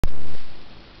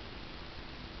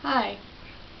Hi,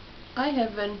 I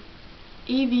have an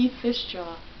AV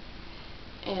Fistula,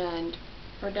 and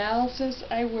for dialysis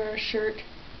I wear a shirt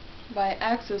by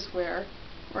Access Wear,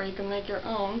 or you can make your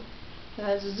own, that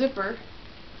has a zipper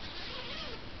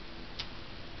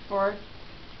for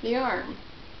the arm.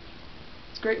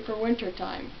 It's great for winter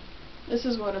time. This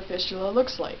is what a fistula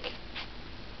looks like.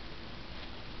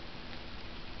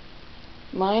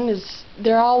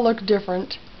 They all look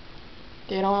different.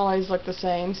 They don't always look the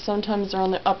same. Sometimes they're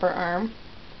on the upper arm.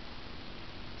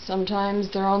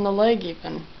 Sometimes they're on the leg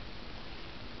even.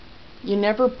 You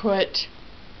never put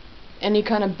any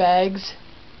kind of bags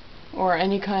or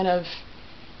any kind of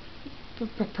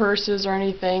purses or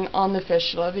anything on the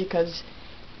fistula because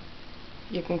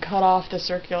you can cut off the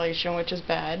circulation, which is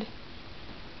bad.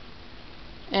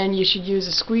 And you should use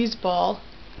a squeeze ball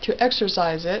to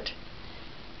exercise it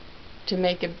to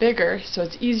make it bigger so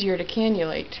it's easier to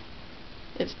cannulate.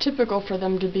 It's typical for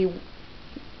them to be,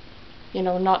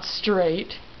 not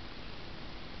straight,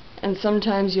 and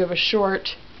sometimes you have a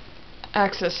short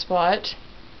access spot,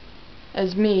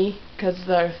 as me, because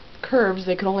the curves,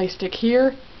 they can only stick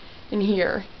here and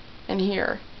here and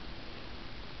here.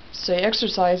 So you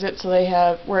exercise it so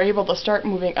we're able to start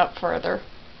moving up farther.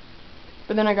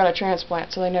 But then I got a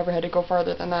transplant, so they never had to go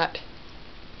farther than that.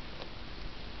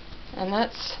 And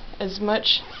that's as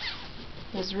much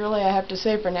as really I have to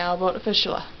say for now about a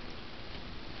fistula.